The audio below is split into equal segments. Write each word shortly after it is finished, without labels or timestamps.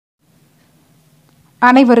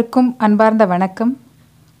அனைவருக்கும் அன்பார்ந்த வணக்கம்.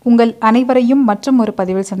 உங்கள் அனைவரையும் மற்றும் ஒரு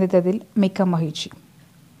பதிவில் சந்தித்ததில் மிக்க மகிழ்ச்சி.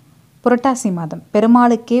 புரட்டாசி மாதம்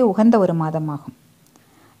பெருமாளுக்கே உகந்த ஒரு மாதமாகும்.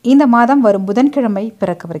 இந்த மாதம் வரும் புதன்கிழமை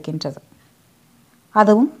பிறக்கவிருக்கின்றது.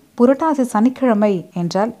 அதுவும் புரட்டாசி சனிக்கிழமை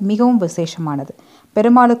என்றால் மிகவும் விசேஷமானது.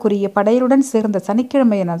 பெருமாளுக்குரிய படையலுடன் சேர்ந்த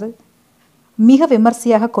சனிக்கிழமையானது மிக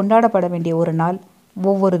விமர்சையாக கொண்டாடப்பட வேண்டிய ஒரு நாள்.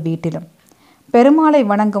 ஒவ்வொரு வீட்டிலும் பெருமாளை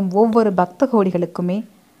வணங்கும் ஒவ்வொரு பக்த கோடிகளுக்குமே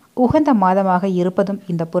உகந்த மாதமாக இருப்பதும்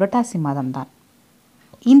இந்த புரட்டாசி மாதம்தான்.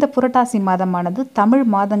 இந்த புரட்டாசி மாதமானது தமிழ்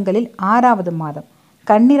மாதங்களில் 6வது மாதம்,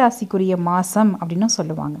 கன்னிராசிக்குரிய மாதம் அப்படின்னு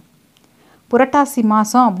சொல்லுவாங்க. புரட்டாசி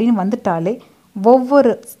மாதம் அப்படின்னு வந்துட்டாலே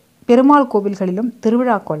ஒவ்வொரு பெருமாள் கோவில்களிலும்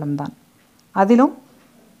திருவிழா கோலம்தான். அதிலும்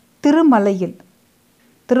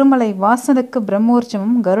திருமலை வாசனுக்கு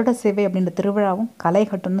பிரம்மோற்சவம், கருட சேவை அப்படின்ற திருவிழாவும் களை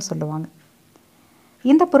கட்டும்னு சொல்லுவாங்க.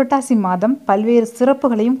 இந்த புரட்டாசி மாதம் பல்வேறு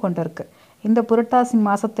சிறப்புகளையும் கொண்டிருக்கு. இந்த புரட்டாசி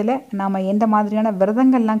மாதத்தில் நாம் எந்த மாதிரியான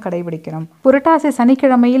விரதங்கள்லாம் கடைபிடிக்கணும், புரட்டாசி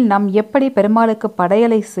சனிக்கிழமையில் நாம் எப்படி பெருமாளுக்கு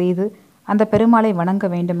படையலை செய்து அந்த பெருமாளை வணங்க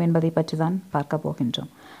வேண்டும் என்பதை பற்றி தான் பார்க்க போகின்றோம்.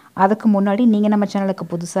 அதுக்கு முன்னாடி நீங்கள் நம்ம சேனலுக்கு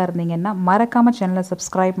புதுசாக இருந்தீங்கன்னா மறக்காமல் சேனலை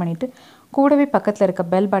சப்ஸ்கிரைப் பண்ணிவிட்டு கூடவே பக்கத்தில் இருக்க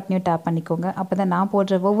பெல் பட்டனையும் டேப் பண்ணிக்கோங்க. அப்போ தான் நான்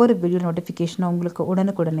போடுற ஒவ்வொரு வீடியோ நோட்டிஃபிகேஷனும் உங்களுக்கு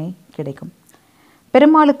உடனுக்குடனே கிடைக்கும்.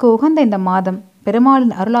 பெருமாளுக்கு உகந்த இந்த மாதம்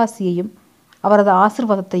பெருமாளின் அருளாசியையும் அவரது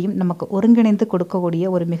ஆசீர்வாதத்தையும் நமக்கு ஒருங்கிணைந்து கொடுக்கக்கூடிய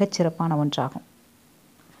ஒரு மிகச்சிறப்பான ஒன்றாகும்.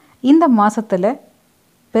 இந்த மாதத்தில்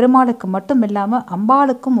பெருமாளுக்கு மட்டும் இல்லாமல்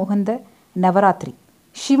அம்பாளுக்கும் உகந்த நவராத்திரி,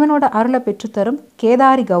 சிவனோட அருளை பெற்றுத்தரும்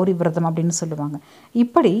கேதாரி கௌரி விரதம் அப்படின்னு சொல்லுவாங்க.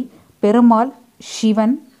 இப்படி பெருமாள்,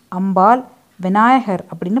 சிவன், அம்பாள், விநாயகர்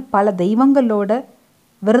அப்படின்னு பல தெய்வங்களோட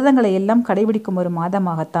விரதங்களை எல்லாம் கடைபிடிக்கும் ஒரு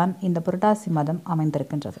மாதமாகத்தான் இந்த புரட்டாசி மாதம்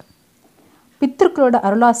அமைந்திருக்கின்றது. பித்ருக்களோட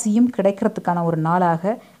அருளாசியும் கிடைக்கிறதுக்கான ஒரு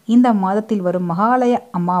நாளாக இந்த மாதத்தில் வரும் மகாலய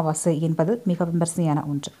அமாவாசை என்பது மிக விமர்சையான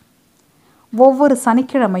ஒன்று. ஒவ்வொரு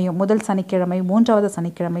சனிக்கிழமையும், முதல் சனிக்கிழமை, 3வது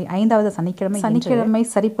சனிக்கிழமை, 5வது சனிக்கிழமை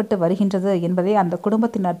சரிப்பட்டு வருகின்றது என்பதை அந்த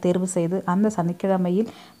குடும்பத்தினர் தேர்வு செய்து அந்த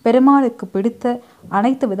சனிக்கிழமையில் பெருமாளுக்கு பிடித்த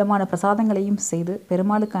அனைத்து விதமான பிரசாதங்களையும் செய்து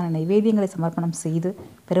பெருமாளுக்கான நைவேத்தியங்களை சமர்ப்பணம் செய்து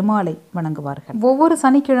பெருமாளை வணங்குவார்கள். ஒவ்வொரு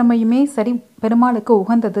சனிக்கிழமையுமே பெருமாளுக்கு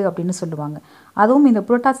உகந்தது அப்படின்னு சொல்லுவாங்க. அதுவும் இந்த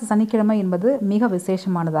புரட்டாசி சனிக்கிழமை என்பது மிக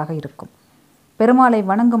விசேஷமானதாக இருக்கும். பெருமாளை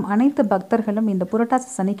வணங்கும் அனைத்து பக்தர்களும் இந்த புரட்டாசி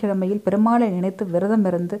சனிக்கிழமையில் பெருமாளை நினைத்து விரதம்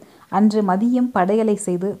இருந்து அன்று மதியம் படையலை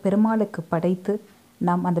செய்து பெருமாளுக்கு படைத்து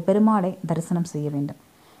நாம் அந்த பெருமாளை தரிசனம் செய்ய வேண்டும்.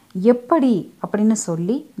 எப்படி அப்படின்னு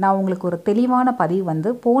சொல்லி நான் உங்களுக்கு ஒரு தெளிவான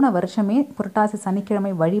பதிவு போன வருஷமே புரட்டாசி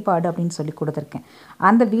சனிக்கிழமை வழிபாடு அப்படின்னு சொல்லி கொடுத்துருக்கேன்.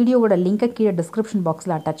 அந்த வீடியோவோட லிங்கை கீழே டிஸ்கிரிப்ஷன்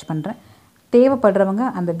பாக்ஸில் அட்டாச் பண்ணுறேன். தேவைப்படுறவங்க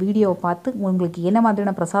அந்த வீடியோவை பார்த்து உங்களுக்கு என்ன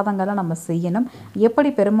மாதிரியான பிரசாதங்கள்லாம் நம்ம செய்யணும், எப்படி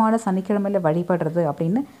பெருமாளை சனிக்கிழமையில் வழிபடுறது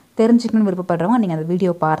அப்படின்னு தெரிஞ்சுக்கணும்னு விருப்பப்படுறவங்க நீங்கள் அந்த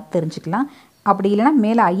வீடியோ பார்த்து தெரிஞ்சுக்கலாம். அப்படி இல்லைன்னா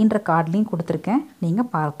மேலே ஐன்ற கார்ட்லேயும் கொடுத்துருக்கேன், நீங்கள்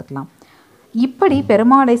பார்த்துக்கலாம். இப்படி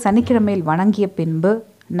பெருமாளை சனிக்கிழமையில் வணங்கிய பின்பு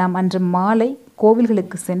நாம் அன்று மாலை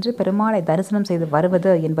கோவில்களுக்கு சென்று பெருமாளை தரிசனம் செய்து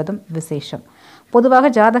வருவது என்பதும் விசேஷம்.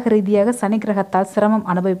 பொதுவாக ஜாதக ரீதியாக சனி கிரகத்தால் சிரமம்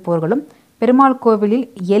அனுபவிப்பவர்களும் பெருமாள்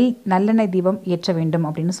கோவிலில் நல்லெண்ணெய் தீபம் ஏற்ற வேண்டும்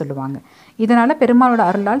அப்படின்னு சொல்லுவாங்க. இதனால் பெருமாளோட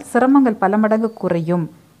அருளால் சிரமங்கள் பல மடங்கு குறையும்.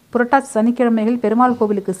 புரட்டாசி சனிக்கிழமைகள் பெருமாள்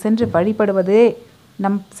கோவிலுக்கு சென்று வழிபடுவதே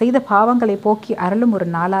நம் செய்த பாவங்களை போக்கி அருளும் ஒரு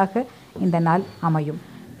நாளாக இந்த நாள் அமையும்.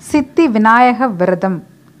 சித்தி விநாயக விரதம்,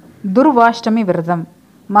 துர்வாஷ்டமி விரதம்,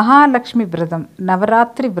 மகாலட்சுமி விரதம்,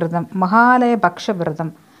 நவராத்திரி விரதம், மகாலய பக்ஷ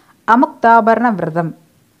விரதம், அமுக்தாபரண விரதம்,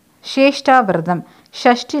 சேஷ்டா விரதம்,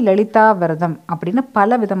 ஷஷ்டி லலிதா விரதம் அப்படின்னு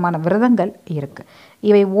பல விதமான விரதங்கள் இருக்குது.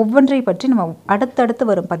 இவை ஒவ்வொன்றை பற்றி நம்ம அடுத்தடுத்து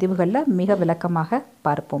வரும் பதிவுகளில் மிக விளக்கமாக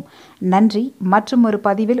பார்ப்போம். நன்றி. மற்றும் ஒரு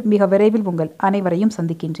பதிவில் மிக விரைவில் உங்கள் அனைவரையும்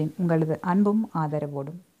சந்திக்கின்றேன். உங்களது அன்பும்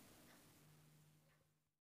ஆதரவோடும்.